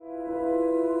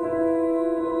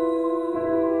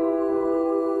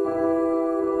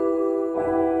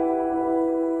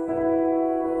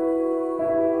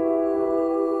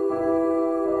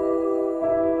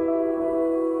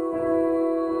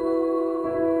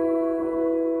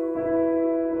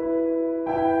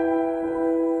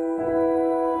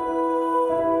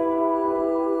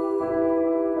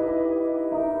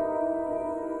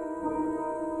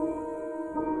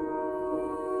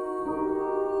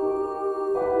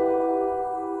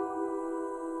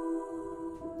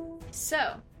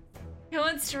So, who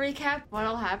wants to recap what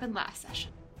all happened last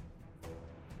session?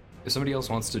 If somebody else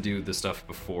wants to do the stuff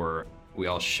before we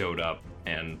all showed up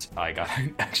and I got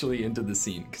actually into the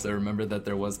scene, because I remember that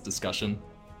there was discussion.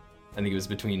 I think it was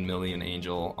between Millie and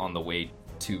Angel on the way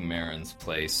to Marin's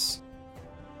place.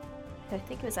 I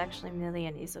think it was actually Millie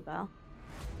and Isabel.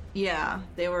 Yeah,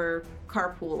 they were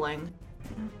carpooling.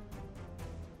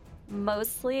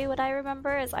 Mostly what I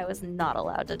remember is I was not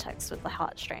allowed to text with the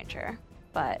hot stranger,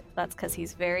 but that's because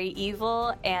he's very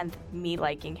evil and me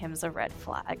liking him is a red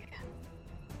flag.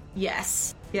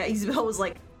 Yes. Yeah, Isabel was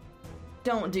like,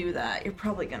 don't do that. You're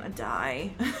probably gonna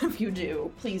die if you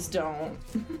do. Please don't.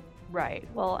 Right.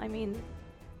 Well, I mean...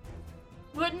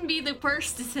 Wouldn't be the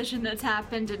worst decision that's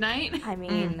happened tonight. I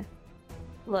mean,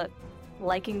 look,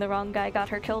 liking the wrong guy got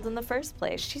her killed in the first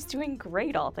place. She's doing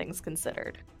great, all things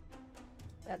considered.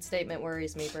 That statement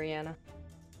worries me, Brianna.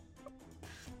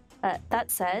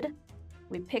 That said,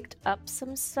 we picked up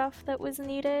some stuff that was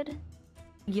needed.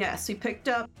 Yes, we picked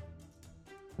up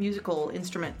musical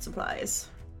instrument supplies.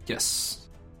 Yes.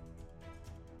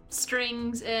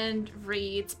 Strings and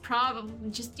reeds. Probably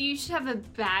just, you should have a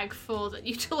bag full that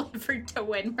you delivered to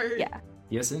Windward. Yeah.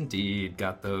 Yes, indeed.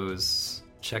 Got those.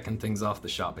 Checking things off the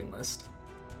shopping list.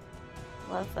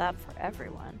 Love that for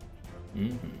everyone.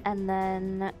 Mm-hmm. And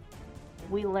then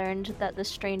we learned that the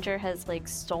stranger has,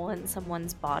 stolen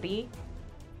someone's body.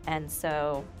 And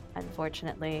so,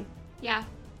 unfortunately, Yeah.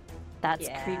 that's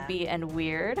Yeah. creepy and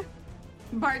weird.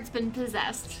 Bart's been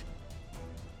possessed.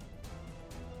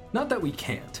 Not that we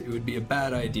can't. It would be a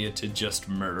bad idea to just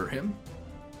murder him.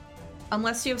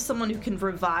 Unless you have someone who can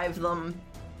revive them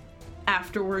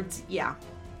afterwards, yeah.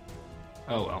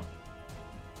 Oh well.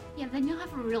 Yeah, then you'll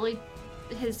have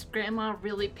his grandma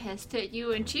really pissed at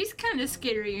you, and she's kind of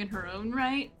scary in her own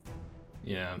right.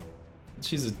 Yeah.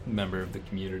 She's a member of the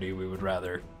community. We would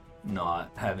rather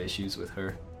not have issues with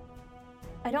her.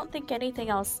 I don't think anything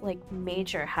else,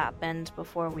 major happened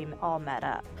before we all met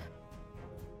up.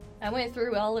 I went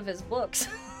through all of his books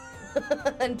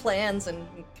and plans and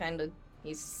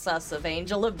he's sus of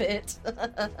Angel a bit.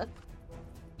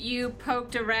 You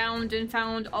poked around and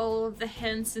found all of the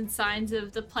hints and signs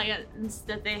of the plans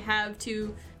that they have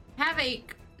to have a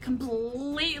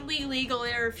completely legal,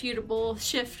 irrefutable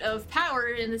shift of power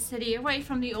in the city away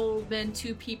from the old men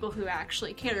to people who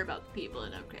actually care about the people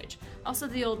in Oak Ridge. Also,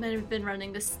 the old men have been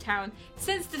running this town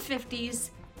since the 50s.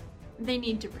 They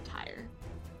need to retire.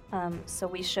 So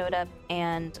we showed up,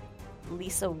 and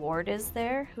Lisa Ward is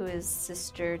there, who is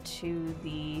sister to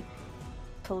the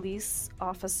police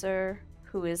officer,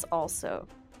 who is also...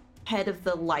 Head of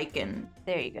the Lycan.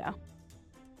 There you go.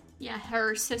 Yeah,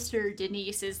 her sister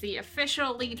Denise is the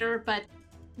official leader, but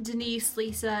Denise,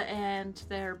 Lisa, and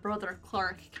their brother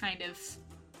Clark kind of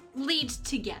lead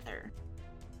together.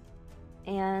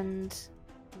 And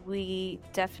we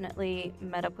definitely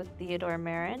met up with Theodore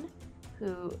Marin,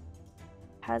 who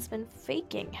has been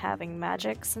faking having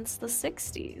magic since the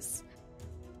 60s.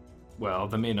 Well,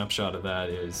 the main upshot of that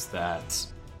is that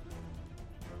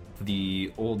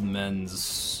the old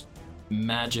men's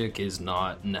magic is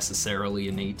not necessarily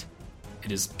innate.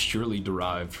 It is purely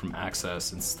derived from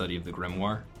access and study of the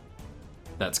grimoire.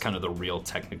 That's kind of the real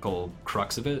technical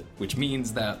crux of it, which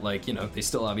means that, they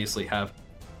still obviously have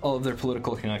all of their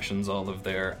political connections, all of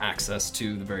their access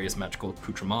to the various magical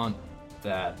accoutrements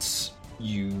that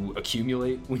you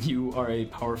accumulate when you are a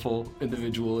powerful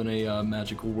individual in a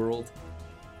magical world.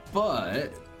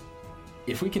 But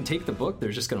if we can take the book, they're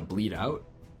just going to bleed out.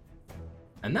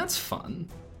 And that's fun.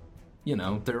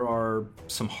 There are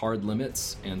some hard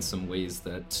limits and some ways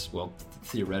that,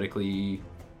 theoretically,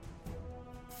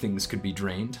 things could be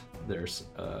drained. There's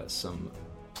some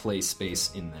play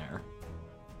space in there.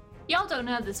 Y'all don't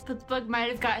know this, but the book might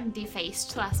have gotten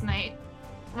defaced last night.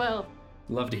 Well,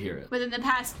 Love to hear it. within the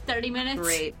past 30 minutes.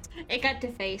 Great. It got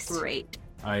defaced. Great.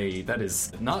 That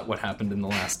is not what happened in the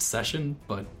last session,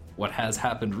 but what has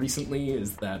happened recently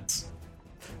is that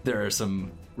there are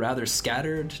some rather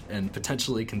scattered and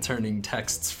potentially concerning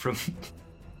texts from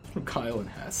Kyle and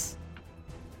Hess.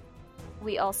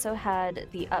 We also had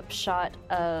the upshot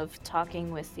of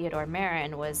talking with Theodore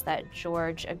Marin was that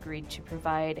George agreed to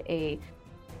provide a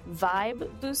vibe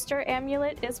booster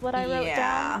amulet, is what I wrote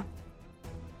down.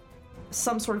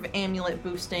 Some sort of amulet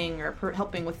boosting or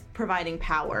helping with providing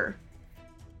power.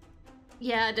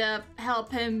 Yeah, to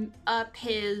help him up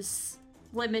his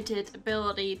limited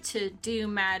ability to do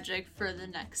magic for the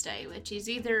next day, which is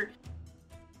either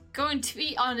going to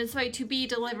be on its way to be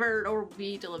delivered or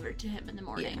be delivered to him in the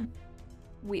morning. Yeah.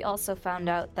 We also found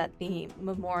out that the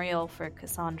memorial for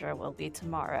Cassandra will be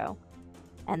tomorrow,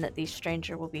 and that the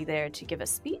stranger will be there to give a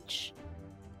speech.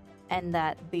 and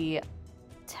that the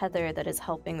tether that is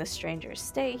helping the stranger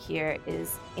stay here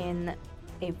is in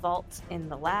a vault in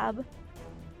the lab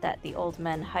that the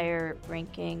higher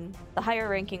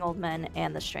ranking old men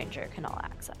and the stranger can all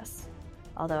access.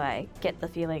 Although I get the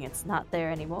feeling it's not there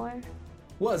anymore.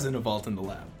 Was in a vault in the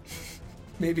lab.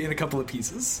 Maybe in a couple of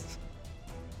pieces.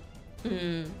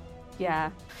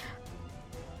 Yeah.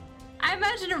 I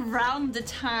imagine around the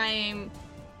time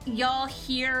y'all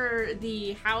hear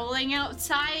the howling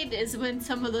outside is when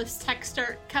some of those texts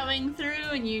start coming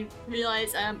through and you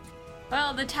realize,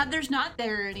 well, the tether's not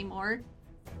there anymore.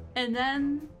 And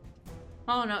then,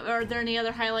 oh no, are there any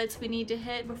other highlights we need to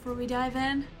hit before we dive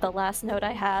in? The last note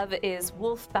I have is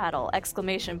wolf battle, !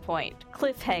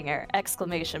 Cliffhanger, !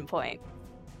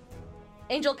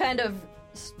 Angel kind of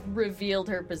revealed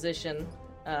her position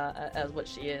as what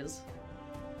she is.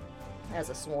 As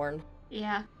a sworn.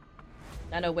 Yeah.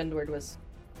 I know Windward was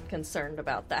concerned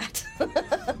about that.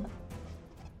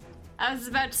 I was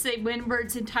about to say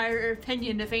Windward's entire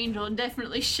opinion of Angel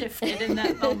definitely shifted in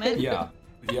that moment. Yeah.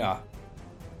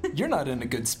 You're not in a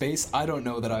good space. I don't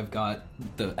know that I've got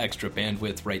the extra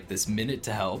bandwidth right this minute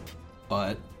to help,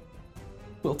 but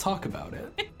we'll talk about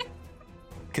it.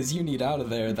 Because you need out of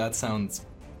there, that sounds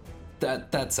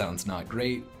not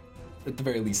great. At the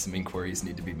very least, some inquiries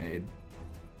need to be made.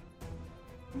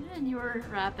 And you were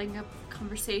wrapping up the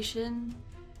conversation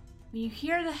when you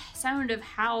hear the sound of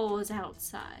howls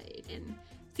outside, and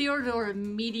Theodore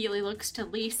immediately looks to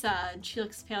Lisa, and she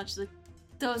looks pale, and she's like,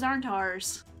 those aren't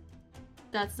ours.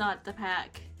 That's not the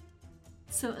pack.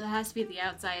 So it has to be the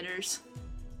outsiders.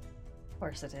 Of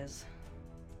course it is.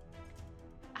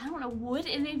 I don't know, would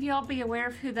any of y'all be aware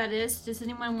of who that is? Does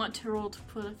anyone want to roll to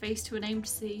put a face to a name to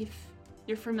see if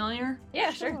you're familiar?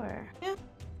 Yeah, sure. Yeah.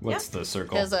 What's the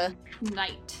circle? There's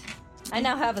Knight. I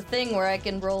now have a thing where I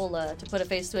can roll to put a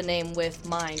face to a name with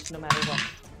mind, no matter what.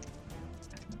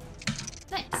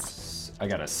 Nice. I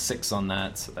got a 6 on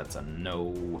that, so that's a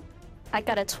no. I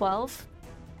got a 12.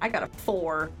 I got a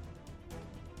 4.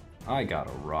 I got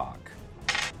a rock.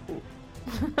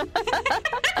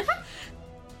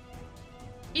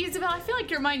 Isabel, I feel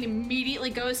like your mind immediately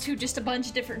goes to just a bunch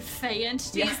of different Fey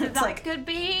entities Yeah, that it's like- could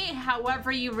be.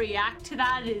 However you react to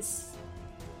that is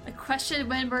a question.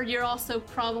 Windward, you're also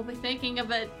probably thinking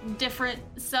of a different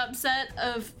subset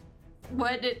of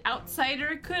what an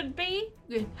outsider could be.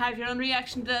 You have your own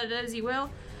reaction to that as you will.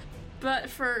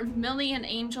 But for Millie and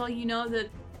Angel, you know that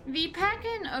the pack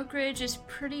in Oak Ridge is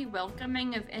pretty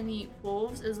welcoming of any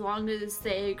wolves as long as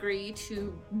they agree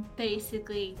to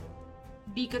basically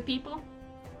be good people.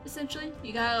 Essentially,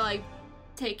 you gotta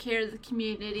take care of the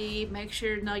community, make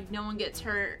sure no one gets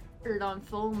hurt on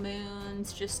full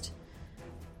moons. Just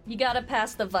You gotta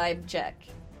pass the vibe check.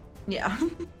 Yeah.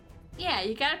 yeah,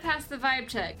 you gotta pass the vibe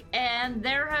check. And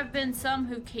there have been some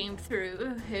who came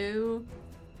through who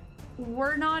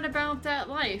were not about that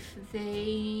life.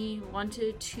 They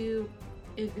wanted to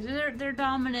exert their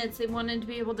dominance. They wanted to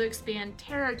be able to expand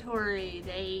territory.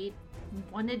 They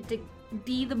wanted to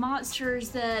be the monsters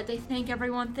that they think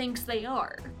everyone thinks they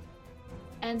are.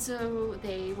 And so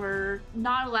they were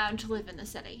not allowed to live in the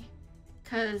city,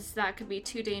 because that could be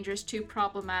too dangerous, too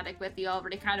problematic with the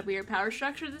already kind of weird power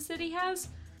structure the city has.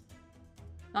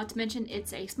 Not to mention,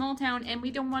 it's a small town, and we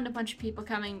don't want a bunch of people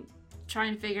coming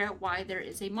trying to figure out why there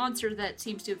is a monster that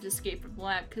seems to have escaped from the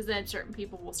lab, because then certain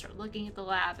people will start looking at the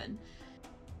lab, and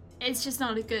it's just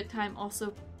not a good time.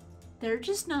 Also, they're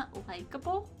just not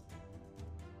likable.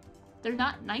 They're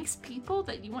not nice people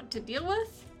that you want to deal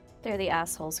with. They're the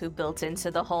assholes who built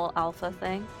into the whole alpha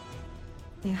thing.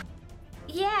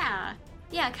 Yeah,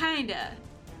 kinda.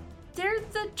 They're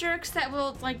the jerks that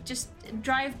will, just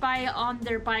drive by on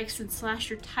their bikes and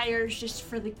slash your tires just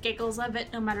for the giggles of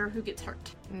it, no matter who gets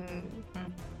hurt.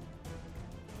 Mm-hmm.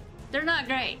 They're not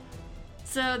great.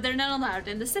 So they're not allowed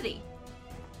in the city.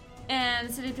 And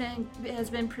the city has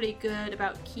been pretty good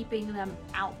about keeping them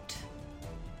out.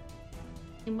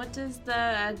 And what does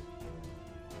the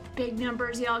big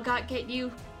numbers y'all got get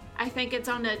you? I think it's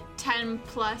on a 10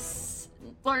 plus,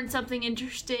 learn something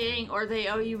interesting, or they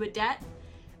owe you a debt.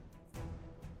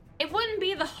 It wouldn't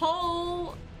be the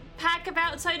whole pack of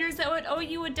outsiders that would owe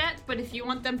you a debt, but if you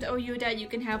want them to owe you a debt, you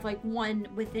can have one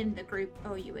within the group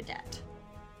owe you a debt.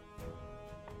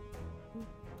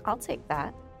 I'll take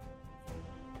that.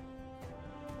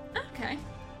 Okay.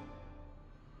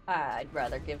 I'd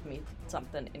rather give me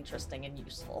something interesting and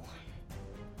useful.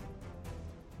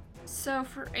 So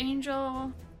for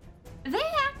Angel, they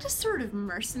act as sort of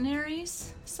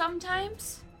mercenaries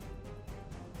sometimes.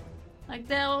 Like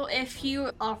if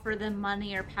you offer them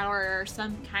money or power or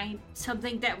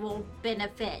something that will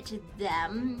benefit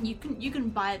them, you can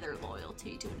buy their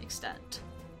loyalty to an extent.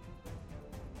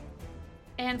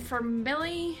 And for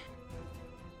Millie,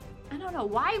 I don't know,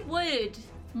 why would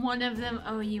one of them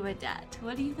owe you a debt?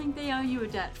 What do you think they owe you a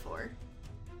debt for?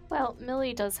 Well,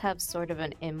 Millie does have sort of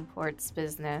an imports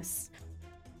business.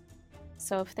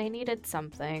 So if they needed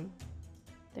something,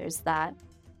 there's that.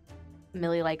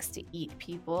 Millie likes to eat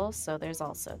people, so there's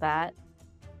also that.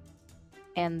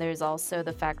 And there's also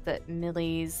the fact that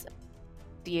Millie's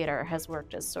theater has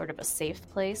worked as sort of a safe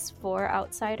place for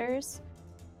outsiders.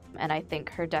 And I think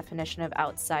her definition of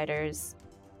outsiders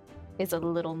is a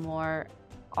little more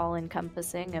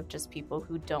all-encompassing of just people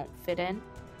who don't fit in.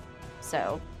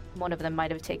 So one of them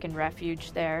might have taken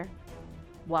refuge there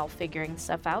while figuring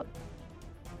stuff out.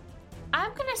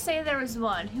 I'm gonna say there was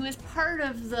one who was part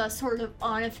of the sort of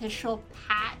unofficial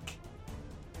pack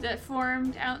that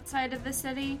formed outside of the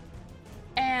city.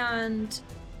 And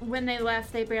when they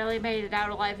left, they barely made it out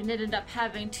alive and ended up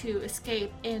having to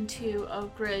escape into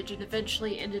Oak Ridge and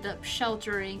eventually ended up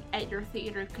sheltering at your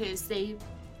theater because they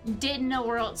didn't know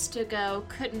where else to go,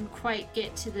 couldn't quite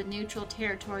get to the neutral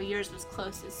territory. Yours was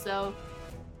closest, so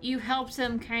you helped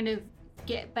them kind of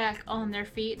get back on their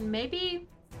feet and maybe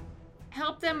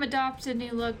help them adopt a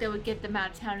new look that would get them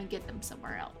out of town and get them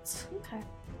somewhere else. Okay.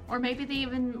 Or maybe they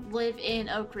even live in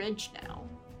Oak Ridge now.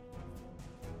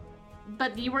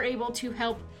 But you were able to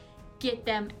help get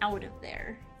them out of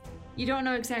there. You don't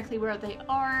know exactly where they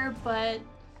are, but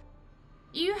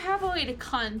you have a way to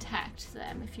contact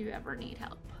them if you ever need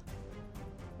help.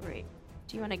 Great.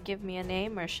 Do you want to give me a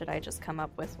name, or should I just come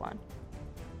up with one?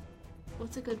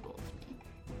 What's a good wolf name?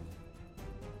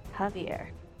 Javier.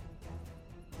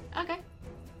 Okay.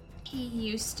 He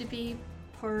used to be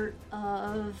part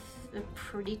of a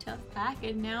pretty tough pack,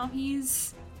 and now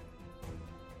he's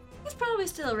probably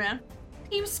still around.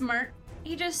 He was smart.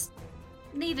 He just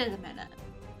needed a minute.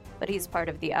 But he's part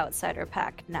of the outsider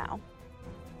pack now.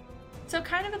 So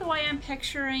kind of the way I'm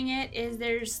picturing it is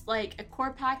there's like a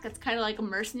core pack that's kind of like a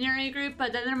mercenary group,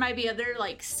 but then there might be other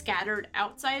like scattered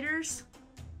outsiders.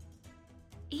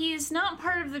 He's not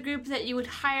part of the group that you would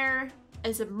hire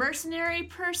as a mercenary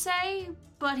per se,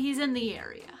 but he's in the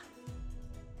area.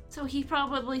 So he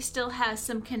probably still has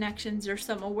some connections or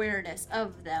some awareness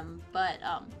of them, but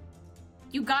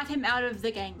you got him out of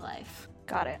the gang life,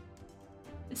 Got it.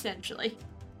 essentially.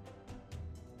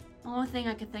 The only thing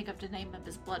I could think of to name him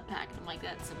is Blood Pack, and I'm like,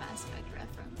 that's a Mass Effect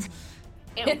reference.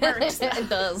 It works. though. It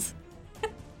does.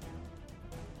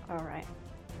 All right.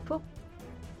 Cool.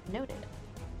 Noted.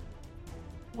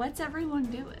 What's everyone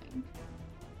doing?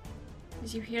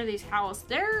 As you hear these howls,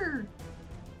 they're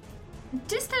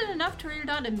distant enough to where you're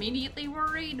not immediately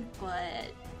worried,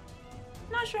 but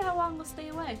not sure how long they'll stay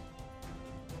away.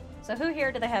 So who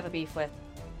here do they have a beef with?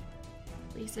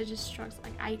 Lisa just shrugs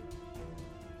like, I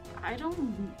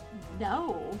don't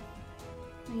know.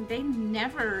 I mean, they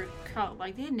never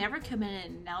come in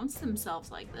and announce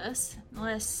themselves like this,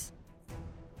 unless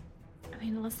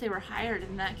they were hired.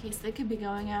 In that case, they could be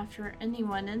going after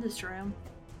anyone in this room.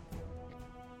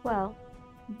 Well,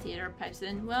 Theodore pipes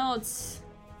in. Well, if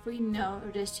we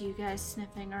noticed you guys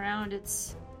sniffing around,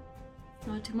 it's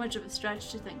not too much of a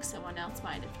stretch to think someone else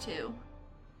might have too.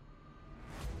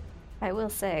 I will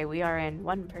say we are in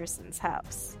one person's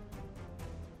house.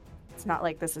 It's not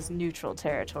like this is neutral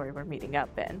territory we're meeting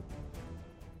up in.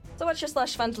 So what's your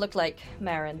slush fund look like,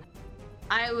 Marin?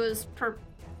 I was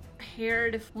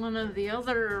prepared if one of the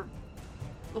other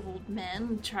old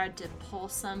men tried to pull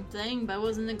something, but I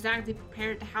wasn't exactly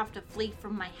prepared to have to flee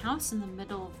from my house in the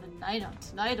middle of the night on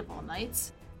tonight of all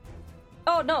nights.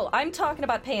 Oh no, I'm talking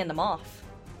about paying them off.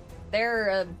 They're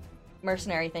a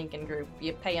mercenary thinking group.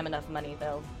 You pay them enough money,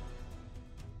 they'll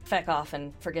feck off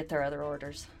and forget their other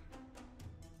orders.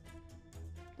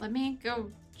 Let me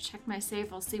go check my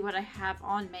safe. I'll see what I have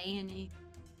on me. And he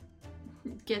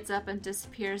gets up and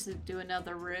disappears into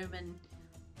another room, and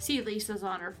see Lisa's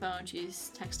on her phone.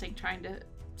 She's texting,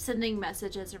 sending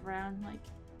messages around, like,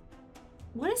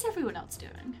 what is everyone else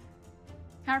doing?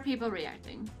 How are people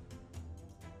reacting?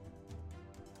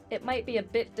 It might be a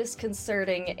bit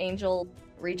disconcerting. Angel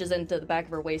reaches into the back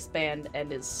of her waistband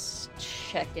and is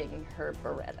checking her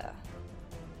Beretta.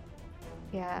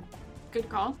 Yeah, Good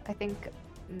call. I think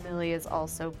Millie is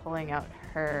also pulling out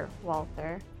her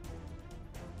Walther.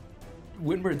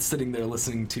 Winward's sitting there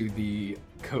listening to the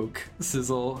Coke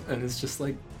sizzle and is just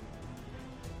like,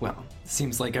 well,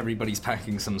 seems like everybody's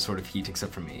packing some sort of heat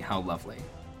except for me. How lovely.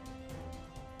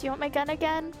 Do you want my gun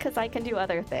again? Because I can do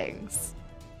other things.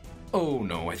 Oh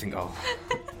no, I think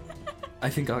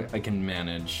I can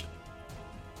manage.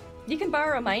 You can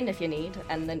borrow mine if you need.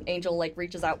 And then Angel, like,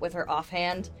 reaches out with her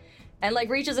offhand and, like,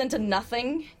 reaches into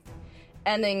nothing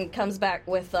and then comes back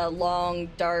with a long,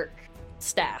 dark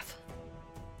staff.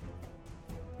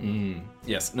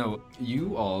 Yes, no,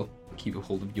 you all keep a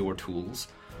hold of your tools.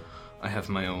 I have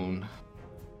my own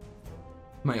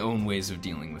ways of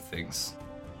dealing with things.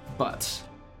 But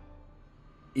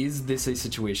is this a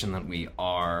situation that we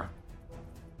are,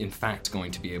 in fact,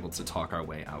 going to be able to talk our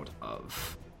way out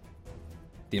of?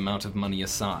 The amount of money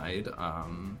aside,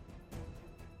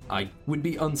 I would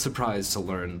be unsurprised to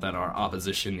learn that our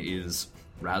opposition is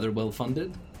rather well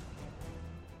funded.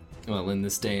 Well, in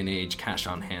this day and age, cash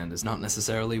on hand is not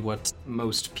necessarily what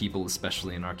most people,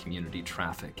 especially in our community,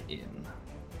 traffic in.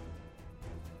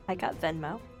 I got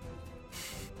Venmo.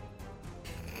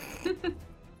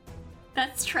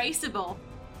 That's traceable.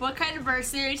 What kind of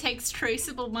mercenary takes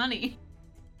traceable money?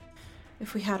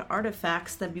 If we had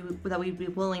artifacts that we'd be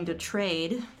willing to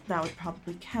trade, that would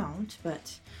probably count,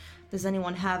 but does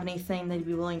anyone have anything they'd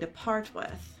be willing to part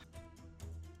with?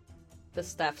 The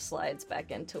staff slides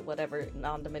back into whatever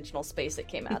non-dimensional space it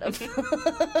came out of.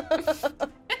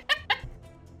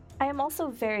 I am also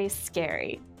very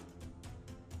scary.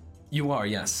 You are,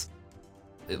 yes.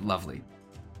 Lovely.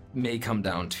 May come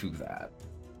down to that.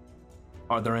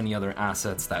 Are there any other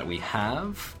assets that we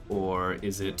have, or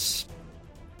is it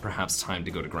perhaps time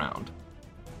to go to ground?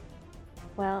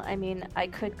 Well, I mean, I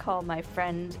could call my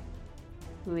friend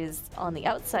who is on the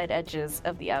outside edges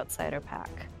of the Outsider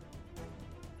Pack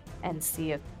and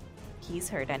see if he's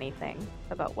heard anything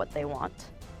about what they want,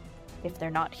 if they're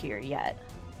not here yet.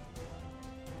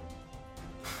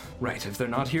 Right, if they're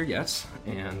not here yet,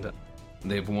 and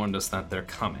they've warned us that they're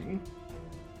coming,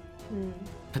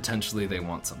 potentially they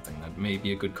want something. That may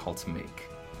be a good call to make.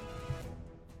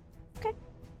 Okay.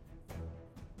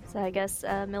 So I guess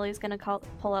Millie's gonna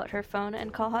pull out her phone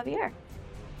and call Javier.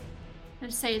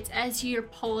 I'd say it's as you're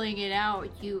pulling it out,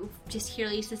 you just hear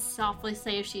Lisa softly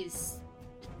say, if she's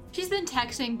been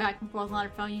texting back and forth on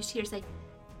her phone, you just hear her say,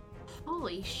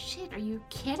 "Holy shit, are you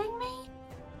kidding me?"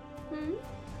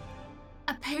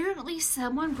 Apparently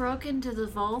someone broke into the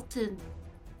vault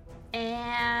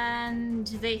and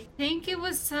they think it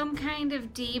was some kind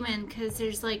of demon, because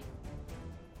there's like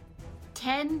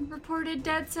 10 reported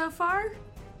dead so far.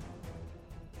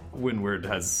 Windward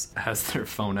has their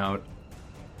phone out,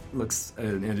 looks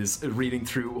and is reading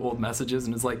through old messages,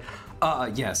 and is like,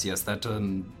 yes,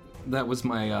 that was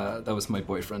my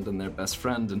boyfriend and their best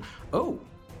friend, and oh,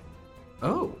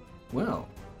 well,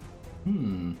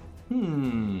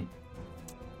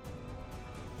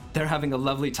 they're having a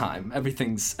lovely time.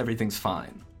 Everything's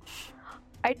fine.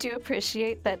 I do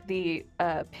appreciate that the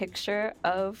picture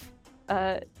of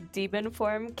demon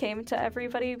form came to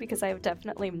everybody, because I have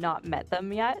definitely not met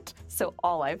them yet, so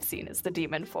all I've seen is the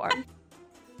demon form.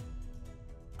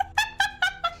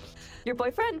 Your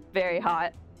boyfriend? Very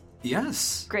hot.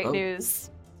 Yes. Great news.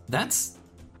 That's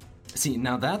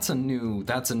a new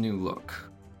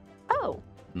look. Oh.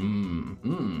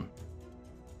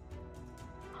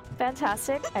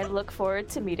 Fantastic. I look forward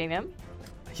to meeting him.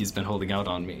 He's been holding out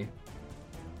on me.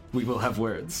 We will have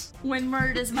words.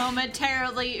 Windward is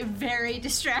momentarily very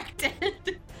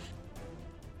distracted.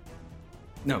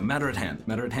 No, matter at hand.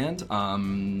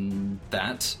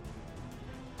 That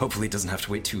hopefully doesn't have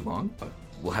to wait too long, but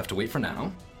we'll have to wait for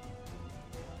now.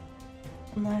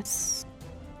 Unless...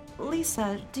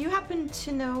 Lisa, do you happen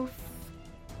to know if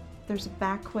there's a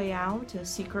back way out, a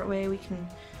secret way we can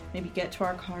maybe get to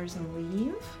our cars and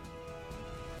leave?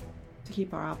 To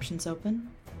keep our options open?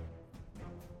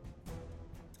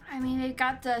 I mean, they've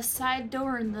got the side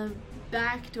door and the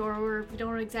back door where we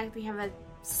don't exactly have a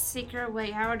secret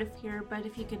way out of here, but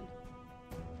if you could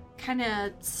kind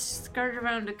of skirt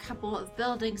around a couple of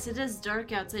buildings, it is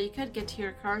dark out, so you could get to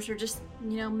your cars, or just,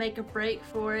 make a break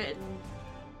for it and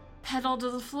pedal to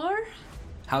the floor.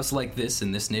 House like this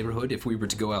in this neighborhood, if we were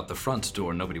to go out the front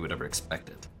door, nobody would ever expect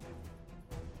it.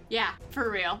 Yeah,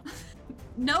 for real.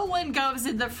 No one goes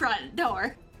in the front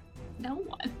door. No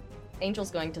one.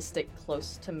 Angel's going to stick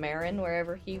close to Marin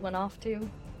wherever he went off to.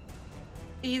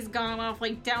 He's gone off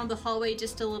down the hallway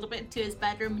just a little bit to his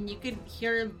bedroom, and you could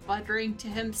hear him muttering to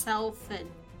himself, and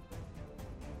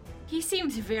he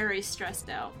seems very stressed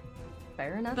out.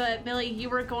 Fair enough. But Millie, you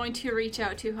were going to reach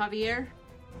out to Javier?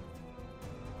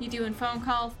 You doing phone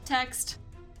call, text?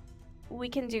 We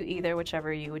can do either,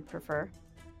 whichever you would prefer.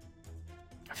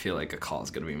 I feel like a call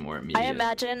is going to be more immediate. I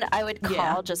imagine I would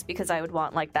call just because I would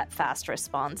want that fast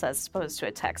response as opposed to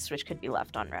a text, which could be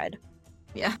left on read.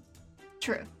 Yeah.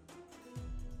 True.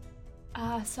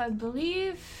 So I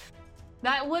believe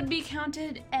that would be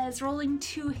counted as rolling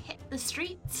to hit the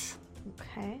streets.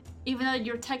 Okay, even though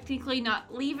you're technically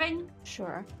not leaving.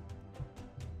 sure.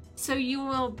 So you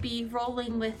will be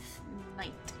rolling with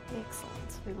Knight.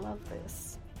 Excellent. We love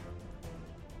this.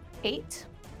 8.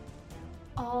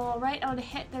 All right, on a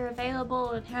hit, they're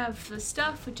available and have the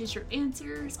stuff, which is your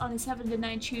answers. On a 7 to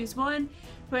 9, choose one.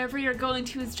 Whoever you're going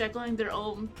to is juggling their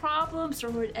own problems, or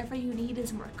whatever you need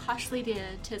is more costly than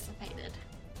anticipated.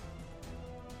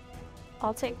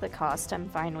 I'll take the cost. I'm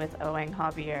fine with owing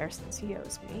Javier since he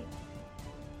owes me.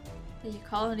 You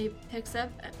call and he picks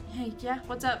up. Hey, yeah,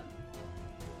 what's up?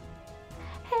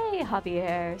 Hey,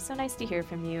 Javier. So nice to hear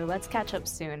from you. Let's catch up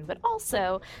soon. But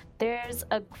also, there's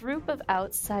a group of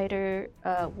outsider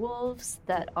wolves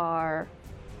that are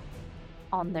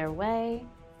on their way.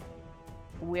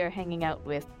 We're hanging out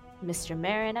with Mr.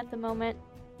 Marin at the moment.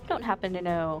 Don't happen to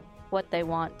know what they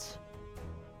want,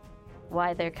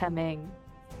 why they're coming,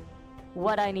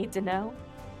 what I need to know.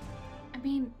 I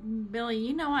mean, Billy,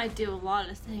 you know I do a lot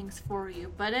of things for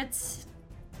you, but it's...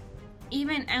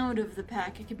 Even out of the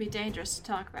pack, it can be dangerous to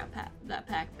talk about that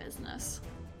pack business.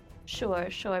 Sure,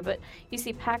 but you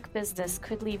see, pack business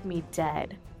could leave me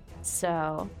dead.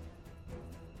 So,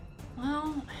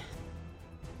 Well,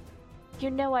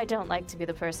 you know I don't like to be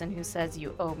the person who says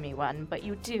you owe me one, but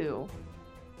you do.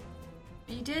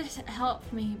 you did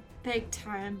help me big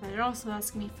time, but it also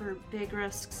asked me for big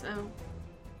risks, so...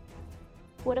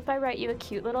 What if I write you a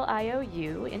cute little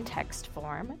IOU in text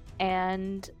form,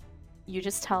 and you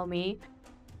just tell me,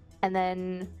 and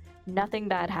then nothing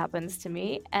bad happens to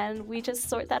me, and we just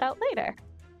sort that out later?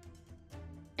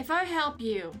 If I help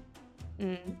you,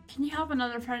 Mm, can you help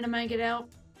another friend of mine get out?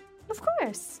 of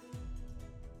course.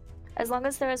 As long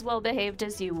as they're as well behaved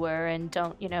as you were and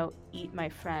don't, eat my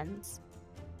friends.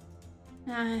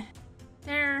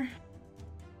 They're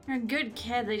a good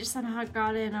kid. They just somehow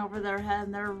got in over their head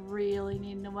and they're really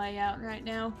needing a way out right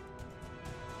now.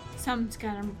 Something's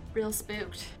got them real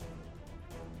spooked.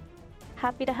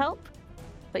 Happy to help,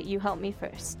 but you help me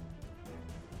first.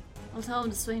 I'll tell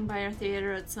them to swing by our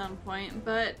theater at some point,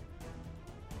 but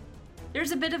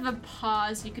there's a bit of a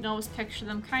pause. You can always picture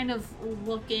them kind of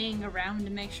looking around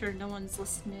to make sure no one's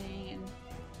listening, and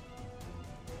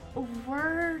a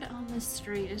word on the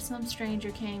street is some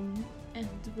stranger came and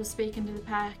was speaking to the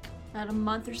pack about a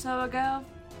month or so ago.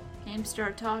 Came to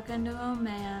start talking to them,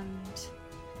 and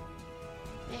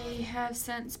they have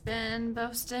since been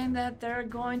boasting that they're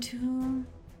going to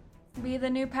be the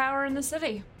new power in the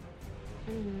city.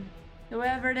 Mm,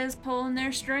 Whoever it is pulling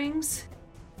their strings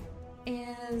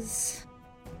is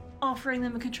offering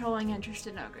them a controlling interest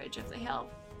in Oak Ridge if they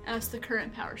help. That's the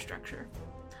current power structure.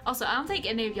 Also, I don't think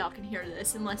any of y'all can hear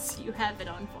this unless you have it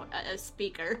on a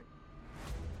speaker.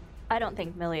 I don't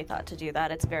think Millie thought to do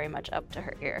that. It's very much up to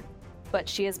her ear. But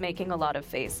she is making a lot of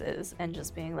faces and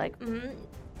just being like,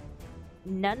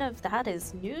 none of that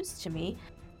is news to me.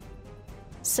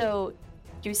 So,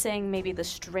 you're saying maybe the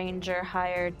stranger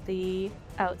hired the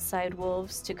outside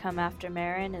wolves to come after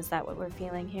Marin? Is that what we're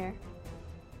feeling here?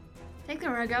 I think they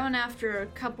were going after a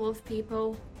couple of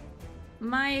people.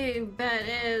 My bet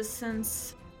is,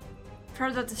 since I've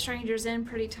heard that the stranger's in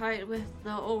pretty tight with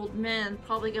the old men,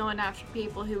 probably going after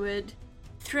people who would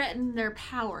threaten their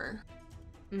power.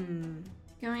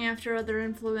 Going after other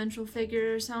influential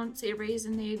figures, I don't see a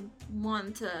reason he'd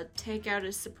want to take out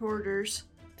his supporters.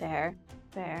 Fair.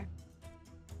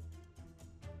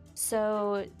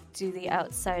 So, do the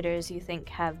outsiders, you think,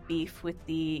 have beef with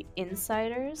the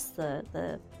insiders,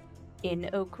 the in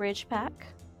Oak Ridge pack?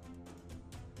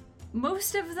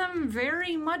 Most of them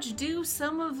very much do.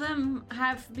 Some of them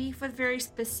have beef with very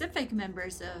specific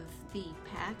members of the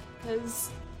pack, because,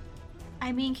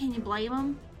 I mean, can you blame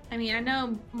them? I mean, I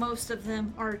know most of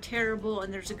them are terrible,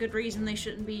 and there's a good reason they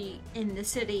shouldn't be in the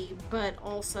city, but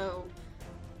also,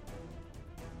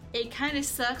 it kind of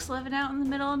sucks living out in the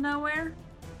middle of nowhere.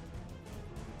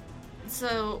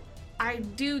 So, I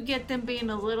do get them being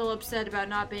a little upset about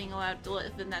not being allowed to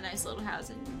live in that nice little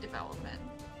housing development.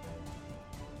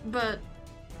 But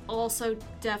also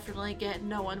definitely get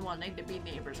no one wanting to be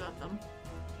neighbors with them.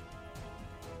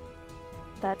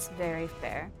 That's very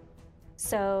fair.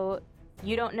 So,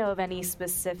 you don't know of any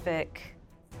specific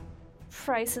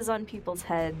prices on people's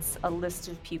heads, a list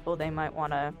of people they might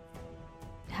want to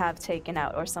have taken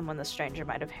out, or someone the stranger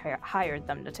might have hired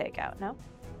them to take out, no?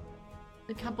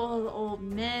 A couple of the old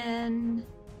men.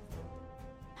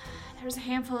 There's a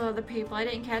handful of other people. I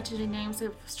didn't catch any names. I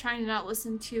was trying to not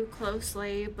listen too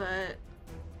closely, but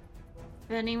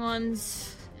if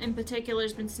anyone's in particular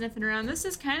has been sniffing around, this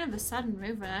is kind of a sudden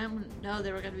movement. I didn't know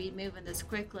they were going to be moving this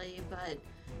quickly, but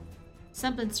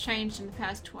something's changed in the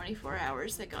past 24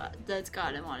 hours that's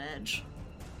got him on edge.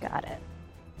 Got it.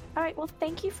 All right, well,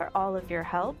 thank you for all of your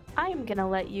help. I'm gonna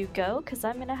let you go because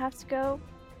I'm gonna have to go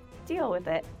deal with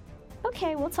it.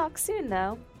 Okay, we'll talk soon,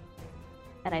 though.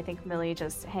 And I think Millie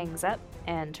just hangs up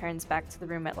and turns back to the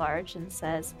room at large and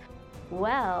says,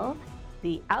 well,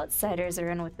 the outsiders are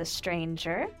in with the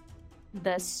stranger.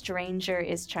 The stranger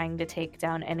is trying to take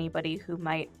down anybody who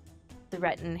might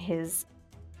threaten his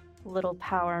little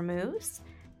power moves.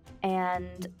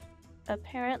 And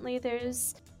apparently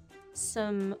there's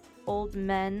some old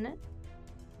men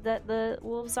that the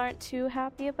wolves aren't too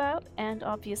happy about, and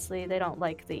obviously they don't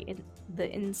like the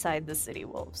inside the city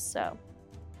wolves, so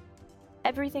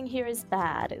everything here is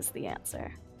bad is the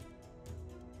answer.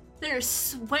 There's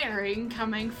swearing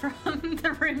coming from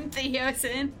the room Theo's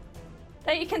in.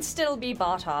 They can still be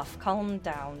bought off. Calm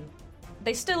down.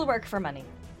 They still work for money.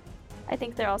 I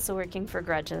think they're also working for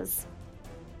grudges.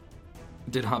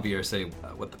 Did Javier say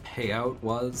what the payout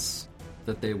was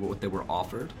that what they were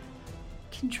offered?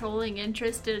 Controlling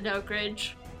interest in Oak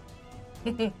Ridge.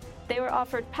 They were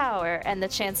offered power and the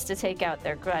chance to take out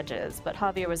their grudges, but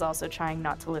Javier was also trying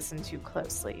not to listen too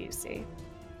closely, you see.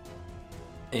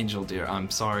 Angel, dear, I'm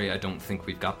sorry, I don't think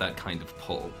we've got that kind of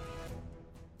pull.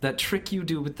 That trick you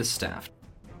do with the staff,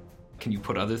 can you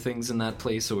put other things in that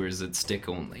place, or is it stick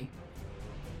only?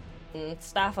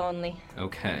 Staff only.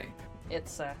 Okay.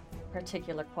 It's a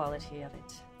particular quality of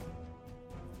it.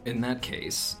 In that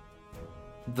case,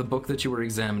 the book that you were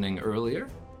examining earlier,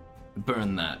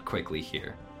 burn that quickly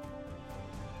here.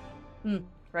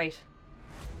 Right.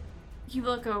 You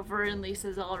look over and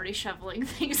Lisa's already shoveling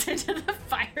things into the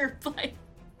fireplace.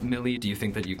 Millie, do you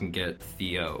think that you can get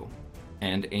Theo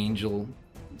and Angel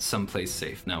someplace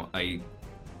safe? Now,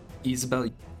 Isabel,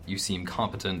 you seem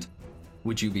competent.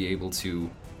 Would you be able to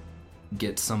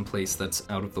get someplace that's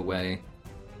out of the way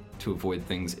to avoid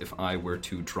things if I were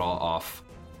to draw off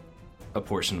a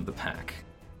portion of the pack?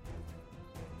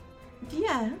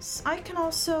 Yes, I can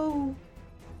also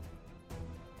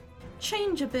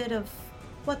change a bit of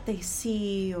what they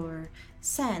see or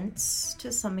sense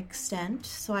to some extent,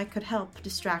 so I could help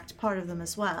distract part of them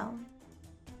as well.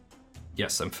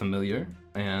 Yes, I'm familiar,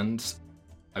 and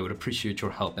I would appreciate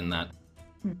your help in that.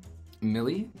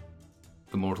 Millie,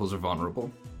 the mortals are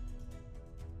vulnerable.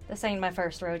 This ain't my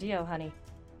first rodeo, honey.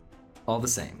 All the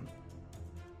same,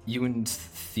 you and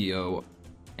Theo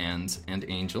and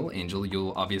Angel,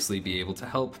 you'll obviously be able to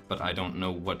help, but I don't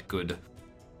know what good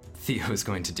Theo is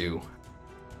going to do.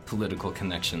 Political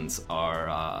connections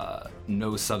are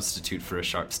no substitute for a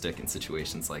sharp stick in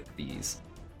situations like these.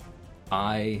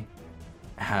 I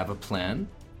have a plan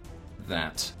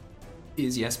that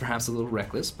is, yes, perhaps a little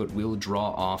reckless, but will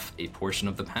draw off a portion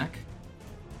of the pack.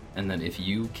 And then if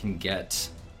you can get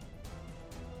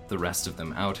the rest of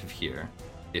them out of here,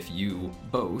 if you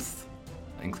both,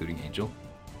 including Angel,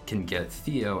 can get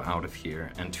Theo out of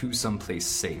here and to someplace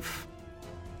safe,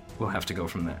 we'll have to go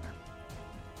from there.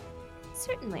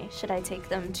 Certainly. Should I take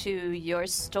them to your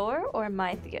store or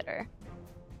my theater?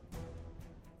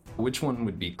 Which one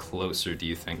would be closer, do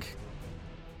you think?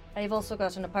 I've also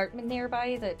got an apartment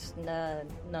nearby that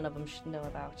none of them should know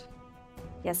about.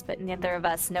 Yes, but neither of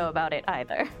us know about it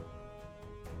either.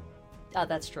 Oh,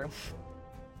 that's true.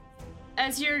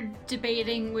 As you're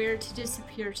debating where to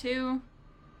disappear to,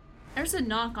 there's a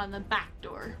knock on the back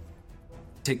door.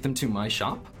 Take them to my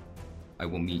shop. I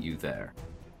will meet you there.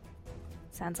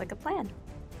 Sounds like a plan.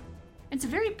 It's a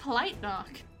very polite knock.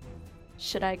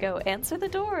 Should I go answer the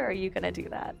door, or are you gonna do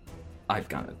that? I've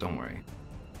got it, don't worry.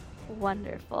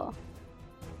 Wonderful.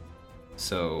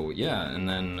 So, yeah, and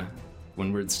then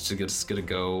when we're just gonna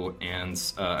go, and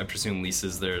I presume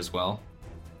Lisa's there as well?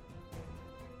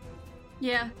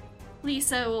 Yeah.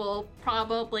 Lisa will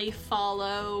probably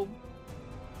follow,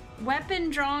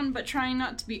 weapon drawn, but trying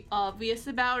not to be obvious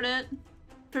about it,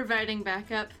 providing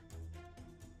backup.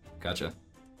 Gotcha.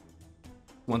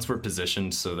 Once we're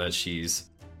positioned so that she's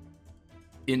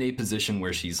in a position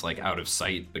where she's like out of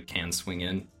sight but can swing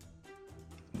in,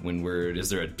 is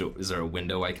there a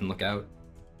window I can look out?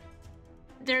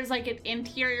 There's like an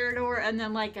interior door and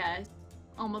then like a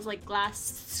almost like glass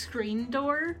screen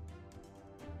door.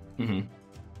 Mm-hmm.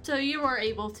 So you are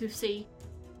able to see.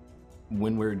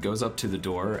 Windward goes up to the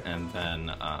door and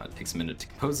then takes a minute to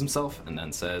compose himself and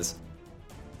then says,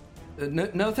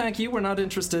 No, thank you, we're not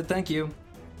interested, thank you.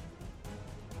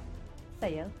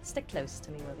 Theo, stick close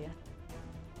to me, will you?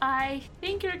 I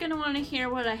think you're gonna want to hear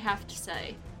what I have to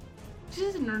say.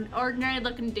 She's an ordinary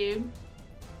looking dude.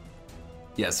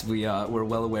 Yes, we're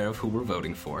well aware of who we're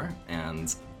voting for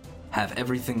and have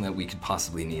everything that we could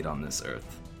possibly need on this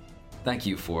earth. Thank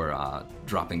you for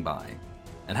dropping by,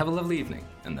 and have a lovely evening.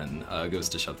 And then goes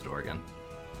to shut the door again.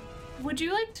 would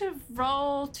you like to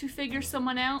roll to figure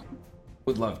someone out?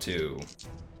 Would love to.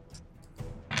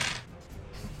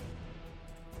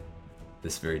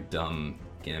 This very dumb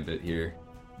gambit here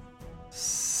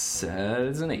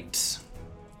says an 8.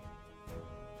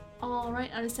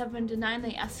 Alright, out of 7 to 9,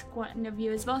 they ask one of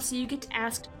you as well, so you get to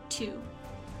ask 2.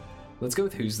 Let's go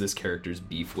with who's this character's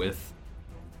beef with.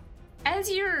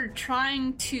 As you're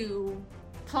trying to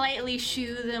politely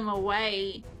shoo them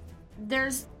away,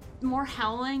 there's more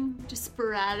howling just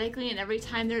sporadically, and every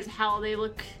time there's a howl, they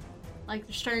look like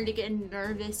they're starting to get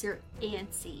nervous or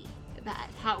antsy about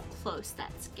how close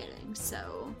that's getting.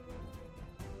 So,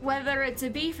 whether it's a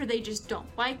beef or they just don't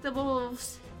like the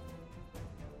wolves.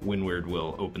 Windward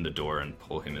will open the door and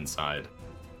pull him inside.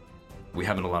 We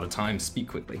haven't a lot of time. Speak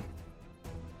quickly.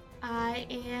 I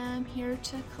am here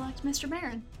to collect Mr.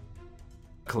 Marin.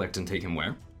 Collect and take him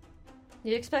where?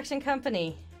 You expecting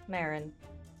company, Marin?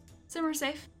 Somewhere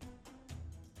safe.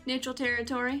 Neutral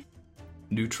territory.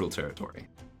 Neutral territory.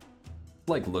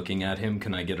 Like looking at him,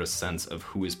 can I get a sense of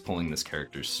who is pulling this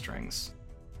character's strings?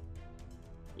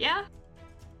 Yeah.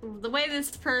 The way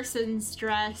this person's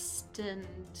dressed and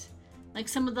like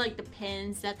some of the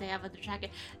pins that they have on their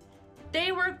jacket.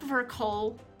 They work for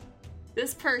Cole.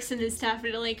 This person is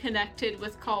definitely connected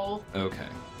with Cole. Okay.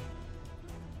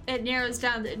 It narrows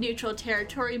down that neutral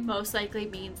territory most likely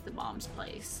means the mom's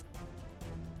place.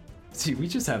 See, we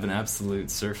just have an absolute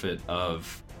surfeit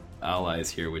of allies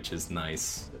here, which is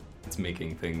nice. It's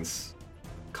making things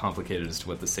complicated as to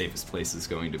what the safest place is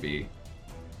going to be.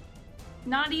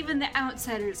 Not even the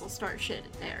outsiders will start shit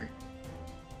there.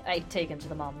 I take him to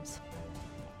the moms.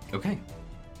 Okay.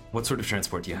 What sort of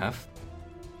transport do you have?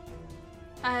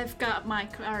 I've got my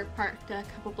car parked a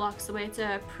couple blocks away. It's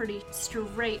a pretty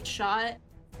straight shot.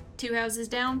 2 houses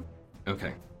down.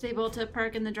 Okay. It's able to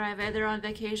park in the driveway. They're on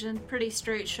vacation. Pretty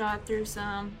straight shot through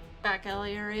some back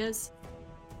alley areas.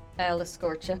 I'll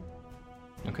escort you.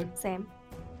 Okay. Same.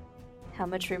 How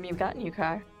much room you've got in your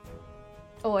car?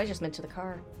 Oh, I just meant to the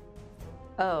car.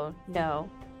 Oh, no.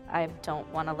 I don't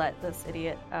want to let this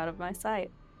idiot out of my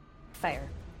sight. Fair.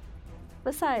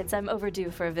 Besides, I'm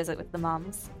overdue for a visit with the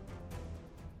moms.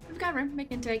 We've got room. We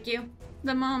can take you.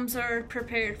 The moms are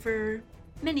prepared for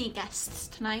many guests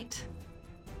tonight.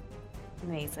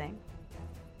 Amazing.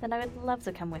 Then I would love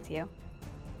to come with you.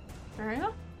 Very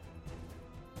well.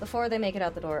 Before they make it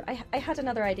out the door, I had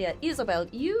another idea. Isabel,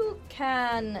 you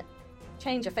can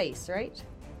change a face, right?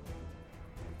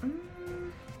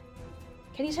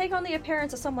 Can you take on the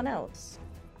appearance of someone else?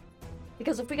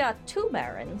 Because if we got 2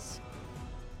 Marins...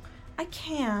 I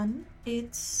can.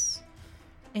 It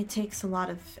takes a lot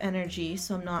of energy,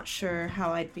 so I'm not sure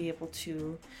how I'd be able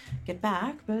to get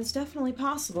back, but it's definitely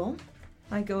possible.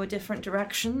 I go a different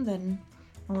direction than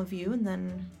all of you, and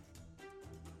then...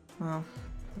 Well,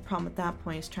 the problem at that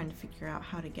point is trying to figure out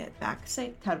how to get back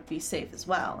safe, how to be safe as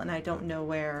well, and I don't know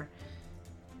where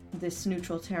this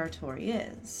neutral territory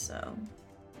is, so...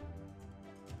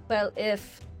 Well,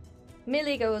 if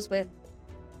Millie goes with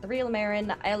the real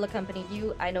Marin, I'll accompany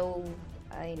you. I know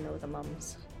the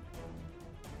mums.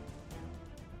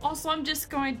 Also, I'm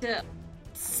just going to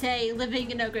say,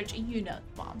 living in Oak Ridge, you know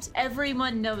the moms.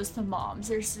 Everyone knows the moms.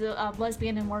 There's a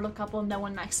lesbian and mortal couple. No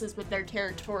one messes with their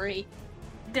territory.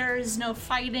 There is no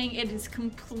fighting. It is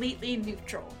completely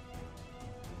neutral.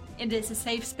 It is a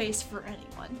safe space for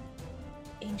anyone.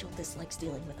 Angel dislikes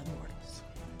dealing with immortals.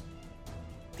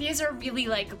 These are really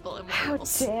likable How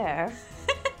immortals. dare!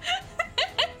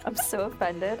 I'm so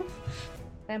offended.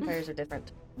 Vampires are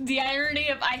different. The irony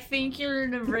of I think you're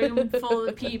in a room full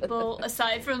of people,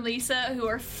 aside from Lisa, who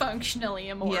are functionally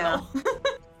immortal. Yeah.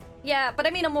 Yeah, but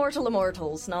I mean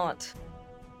immortals, not...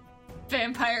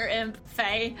 Vampire imp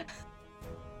Fae.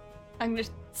 I'm gonna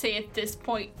say at this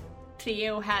point,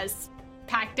 Theo has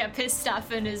packed up his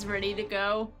stuff and is ready to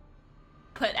go.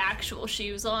 Put actual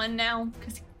shoes on now,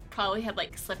 because he probably had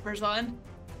slippers on.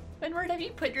 Windward, have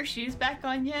you put your shoes back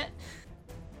on yet?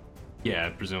 Yeah,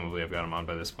 presumably I've got him on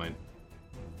by this point.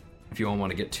 If you all want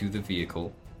to get to the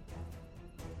vehicle,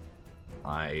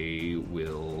 I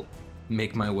will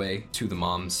make my way to the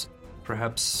moms.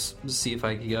 Perhaps see if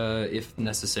if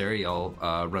necessary, I'll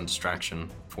run distraction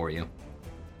for you.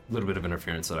 A little bit of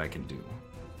interference that I can do.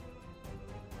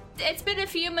 It's been a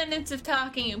few minutes of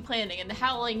talking and planning, and the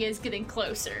howling is getting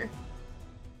closer.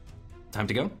 Time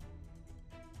to go?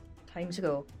 Time to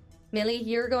go. Millie,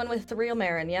 you're going with the real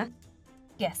Marin, yeah?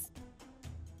 Yes.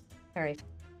 Alright.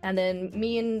 And then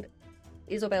me and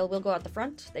Isabel will go out the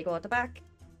front, they go out the back.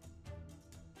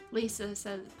 Lisa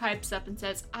pipes up and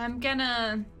says, I'm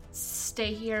gonna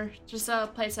stay here, just a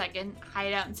place I can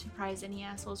hide out and surprise any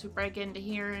assholes who break into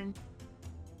here, and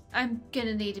I'm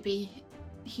gonna need to be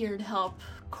here to help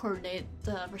coordinate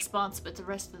the response with the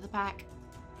rest of the pack.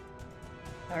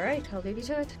 Alright, I'll leave you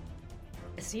to it.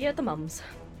 See you at the mums.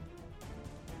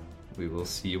 We will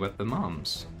see you at the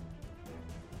moms.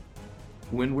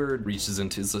 Windward reaches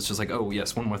into, so it's just like, oh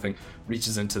yes, one more thing,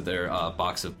 reaches into their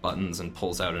box of buttons and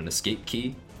pulls out an escape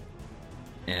key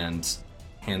and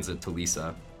hands it to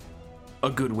Lisa. A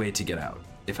good way to get out,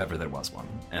 if ever there was one.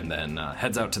 And then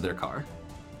heads out to their car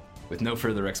with no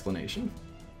further explanation.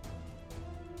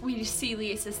 We see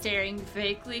Lisa staring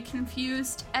vaguely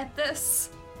confused at this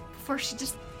before she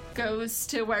just goes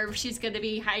to wherever she's gonna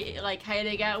be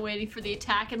hiding out, waiting for the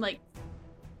attack, and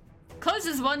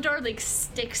closes one door,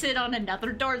 sticks it on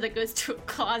another door that goes to a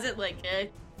closet.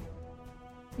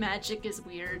 Magic is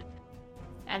weird.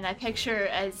 And I picture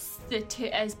as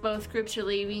as both groups are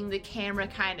leaving, the camera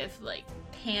kind of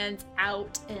pans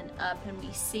out and up, and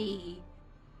we see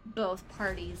both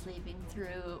parties leaving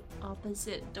through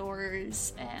opposite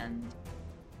doors. And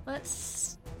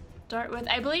let's start with,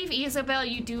 I believe, Isabel,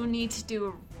 you need to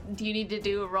do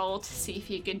a roll to see if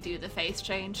you can do the face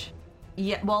change.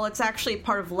 Yeah, well, it's actually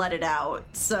part of Let It Out,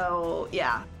 so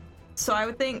yeah. So I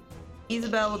would think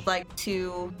Isabel would like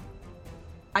to,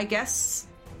 I guess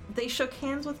they shook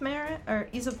hands with Marin, or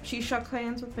she shook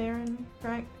hands with Marin,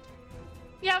 right?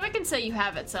 Yeah, we can say you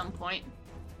have at some point.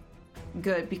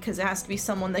 Good, because it has to be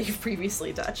someone that you've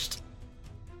previously touched.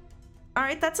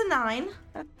 Alright, that's a 9.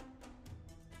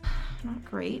 Not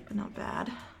great, but not bad.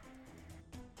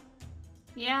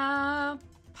 Yeah,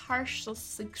 partial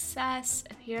success.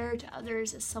 Appear to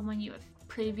others as someone you have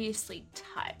previously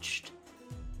touched.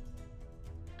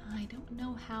 I don't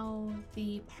know how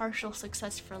the partial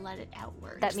success for Let It Out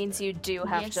works. That means you do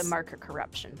have to Yes. mark a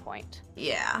corruption point.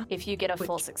 Yeah. If you get a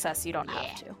full success, you don't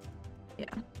have to.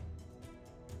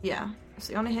 Yeah.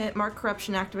 So you want to hit mark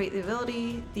corruption, activate the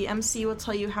ability. The MC will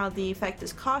tell you how the effect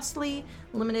is costly,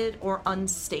 limited, or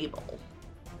unstable.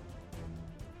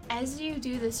 As you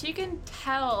do this, you can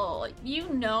tell,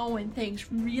 when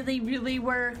things really, really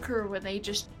work or when they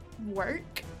just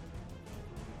work.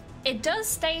 It does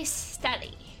stay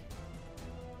steady.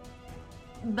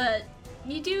 But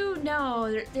you do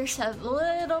know there's a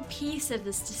little piece of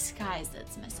this disguise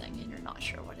that's missing, and you're not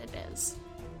sure what it is.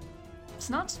 It's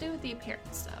not to do with the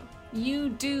appearance, though. You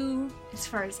do, as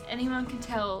far as anyone can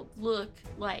tell, look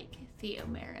like Theo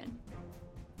Marin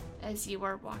as you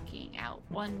are walking out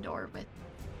one door with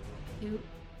who?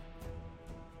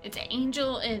 It's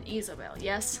Angel and Isabel,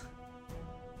 yes?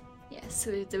 Yes,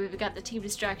 so we've got the team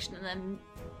distraction, and then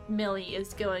Millie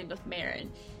is going with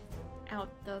Marin out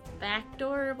the back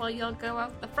door while y'all go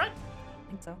out the front. I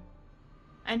think so.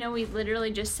 I know we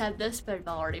literally just said this, but I've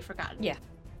already forgotten. Yeah.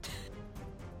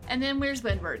 And then where's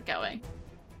Windward going?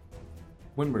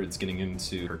 Windward's getting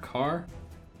into her car.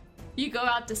 You go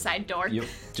out the side door. Yep,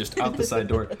 just out the side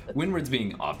door. Windward's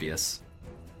being obvious.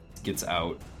 Gets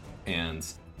out and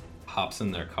hops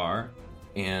in their car,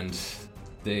 and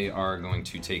they are going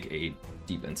to take a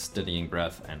deep and steadying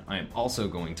breath, and I am also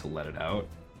going to Let It Out.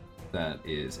 That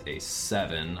is a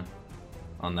 7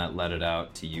 on that Let It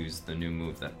Out to use the new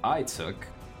move that I took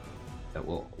that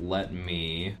will let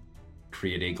me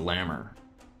create a glamour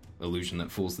illusion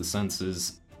that fools the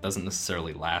senses. Doesn't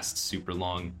necessarily last super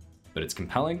long, but it's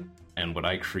compelling, and what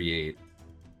I create,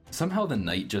 somehow the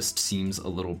night just seems a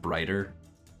little brighter,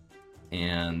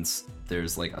 and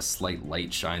there's a slight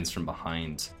light shines from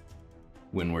behind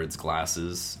Windward's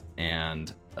glasses,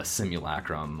 and a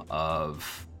simulacrum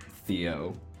of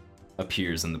Theo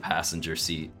appears in the passenger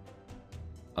seat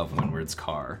of Windward's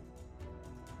car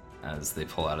as they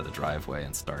pull out of the driveway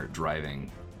and start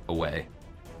driving away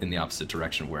in the opposite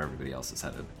direction where everybody else is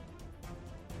headed.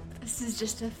 This is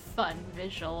just a fun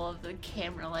visual of the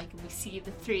camera, we see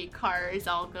the 3 cars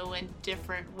all go in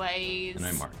different ways. And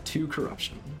I mark 2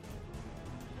 corruption.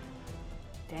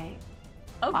 Dang.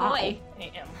 Oh boy.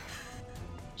 Damn.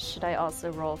 Should I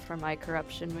also roll for my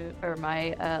corruption move, or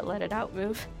my Let It Out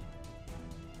move?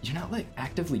 You're not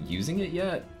actively using it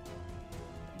yet?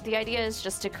 The idea is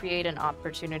just to create an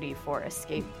opportunity for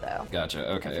escape, though. Gotcha,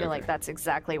 okay. I feel like that's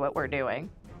exactly what we're doing.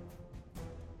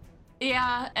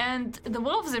 Yeah, and the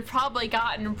wolves have probably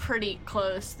gotten pretty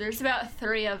close. There's about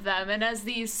 3 of them, and as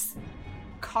these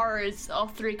cars, all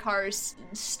 3 cars,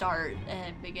 start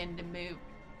and begin to move,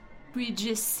 we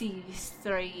just see these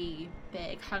 3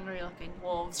 big, hungry-looking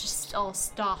wolves just all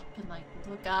stop and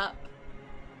look up.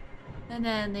 And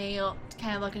then they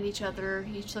kind of look at each other,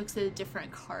 each looks at a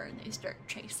different car, and they start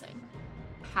chasing,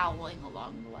 howling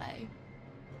along the way.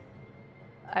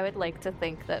 I would like to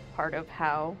think that part of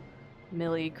how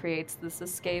Millie creates this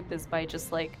escape is by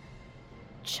just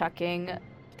chucking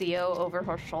Theo over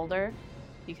her shoulder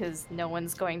because no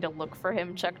one's going to look for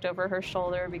him checked over her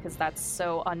shoulder because that's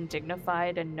so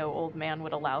undignified and no old man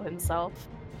would allow himself.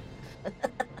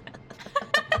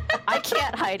 I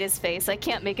can't hide his face. I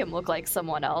can't make him look like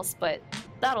someone else, but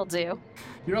that'll do.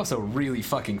 You're also really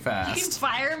fucking You fast.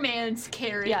 fireman's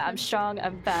carry. Yeah, I'm strong,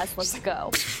 I'm fast, let's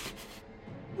go.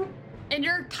 And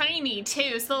you're tiny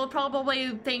too, so they'll probably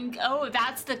think, oh,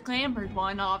 that's the glamored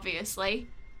one, obviously.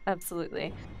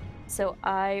 Absolutely. So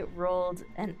I rolled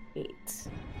an 8,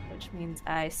 which means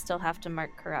I still have to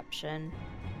mark corruption,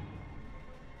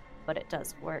 but it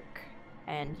does work,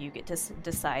 and you get to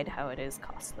decide how it is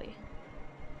costly.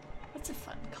 What's a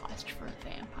fun cost for a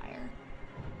vampire?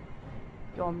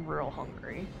 Yo, I'm real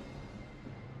hungry.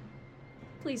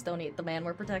 Please don't eat the man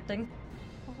we're protecting.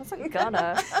 I wasn't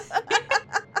gonna,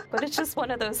 but it's just one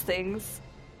of those things.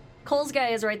 Cole's guy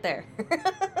is right there.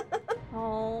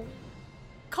 Oh,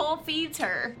 Cole feeds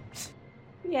her.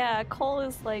 yeah, Cole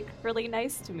is like really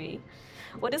nice to me.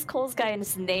 What is Cole's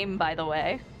guy's name, by the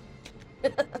way?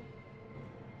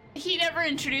 He never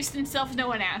introduced himself, no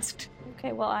one asked.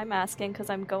 Okay, well, I'm asking because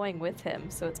I'm going with him,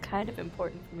 so it's kind of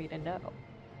important for me to know.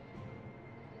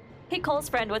 Hey, Cole's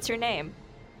friend, what's your name?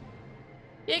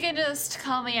 You can just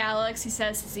call me Alex, he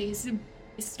says as he's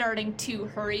starting to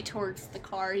hurry towards the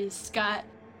car.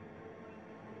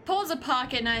 Pulls a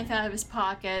pocket knife out of his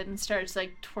pocket and starts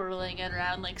like twirling it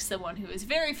around like someone who is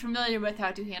very familiar with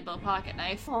how to handle a pocket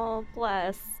knife. Oh,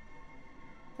 bless.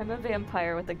 I'm a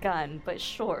vampire with a gun, but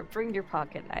sure, bring your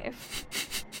pocket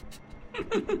knife.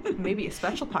 Maybe a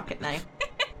special pocket knife.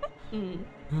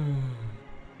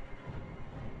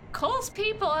 Cole's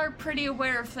people are pretty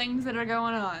aware of things that are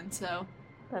going on, so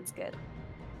That's good.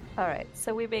 Alright,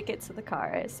 so we make it to the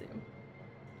car, I assume.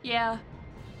 yeah.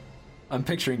 I'm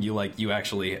picturing you like you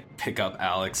actually pick up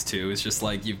Alex too. It's just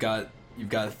like you've got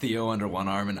Theo under one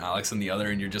arm and Alex on the other,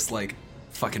 and you're just like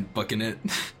fucking booking it.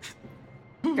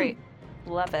 Great.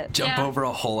 Love it. Jump Yeah. over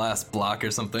a whole ass block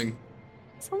or something.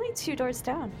 It's only 2 doors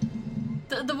down.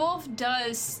 The wolf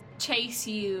does chase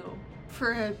you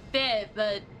for a bit,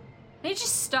 but it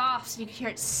just stops and you can hear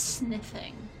it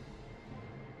sniffing.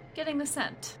 Getting the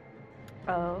scent.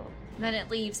 Oh. Then it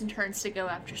leaves and turns to go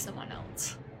after someone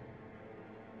else.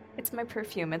 It's my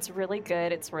perfume. It's really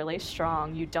good. It's really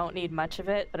strong. You don't need much of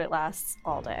it, but it lasts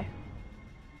all day.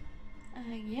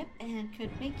 Yep, and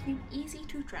could make you easy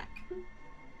to track.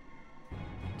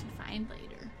 To find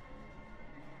later.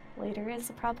 Later is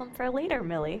a problem for later,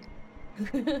 Millie.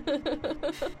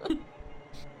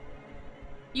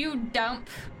 You dump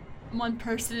one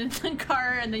person in the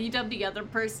car, and then you dump the other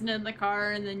person in the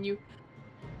car, and then you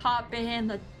hop in,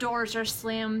 the doors are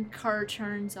slammed, car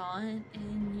turns on,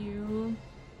 and you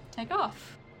take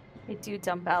off. I do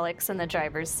dump Alex in the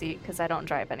driver's seat because I don't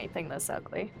drive anything this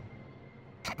ugly.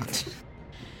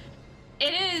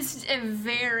 It is a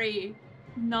very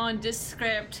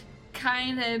nondescript,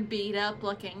 kind of beat up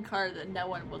looking car that no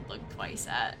one would look twice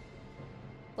at.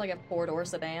 Like a 4-door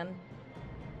sedan.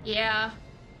 Yeah.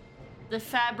 The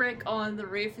fabric on the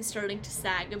roof is starting to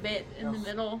sag a bit in the Ugh.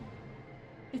 middle.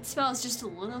 It smells just a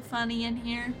little funny in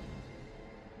here.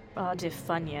 Oh, de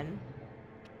Funyun.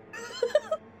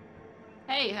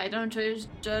 Hey, I don't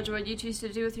judge what you choose to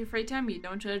do with your free time. You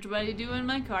don't judge what I do in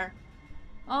my car.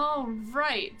 All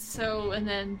right. So, and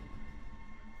then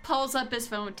pulls up his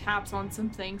phone, taps on some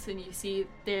things, and you see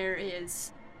there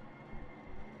is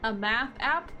a map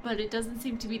app, but it doesn't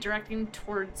seem to be directing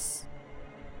towards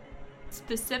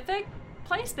specific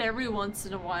place. But every once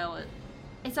in a while,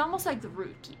 it's almost like the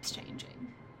route keeps changing.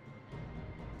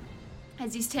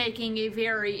 As he's taking a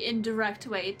very indirect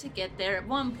way to get there. At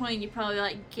one point, you probably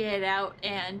like get out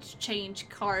and change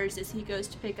cars as he goes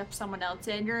to pick up someone else,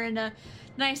 and you're in a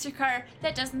nicer car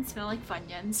that doesn't smell like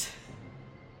Funyuns.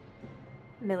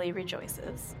 Millie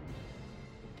rejoices.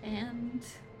 And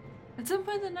at some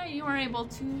point in the night, you are able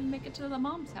to make it to the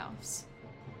mom's house.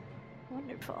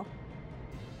 Wonderful.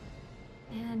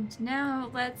 And now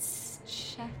let's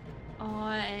check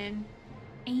on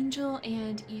Angel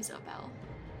and Isobel.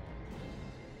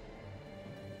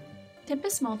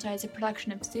 Tempest Multi is a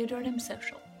production of Pseudonym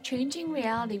Social, changing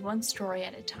reality one story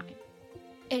at a time.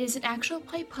 It is an actual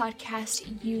play podcast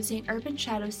using Urban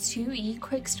Shadow's 2E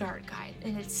Quick Start Guide,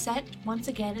 and it's set once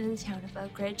again in the town of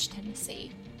Oak Ridge,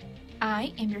 Tennessee.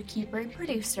 I am your keeper and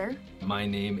producer. My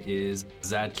name is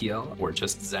Zadkiel, or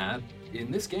just Zad.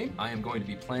 In this game, I am going to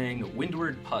be playing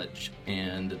Windward Pudge,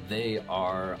 and they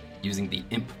are using the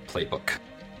Imp playbook.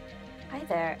 Hi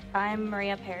there, I'm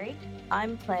Maria Perry.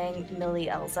 I'm playing Millie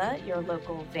Elza, your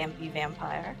local vampy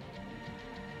vampire.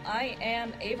 I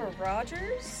am Ava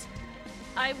Rogers.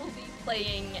 I will be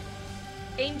playing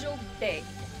Angel Big,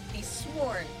 the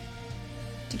sworn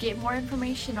To get more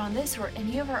information on this or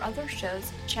any of our other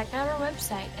shows, check out our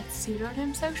website at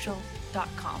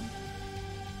pseudonymsocial.com.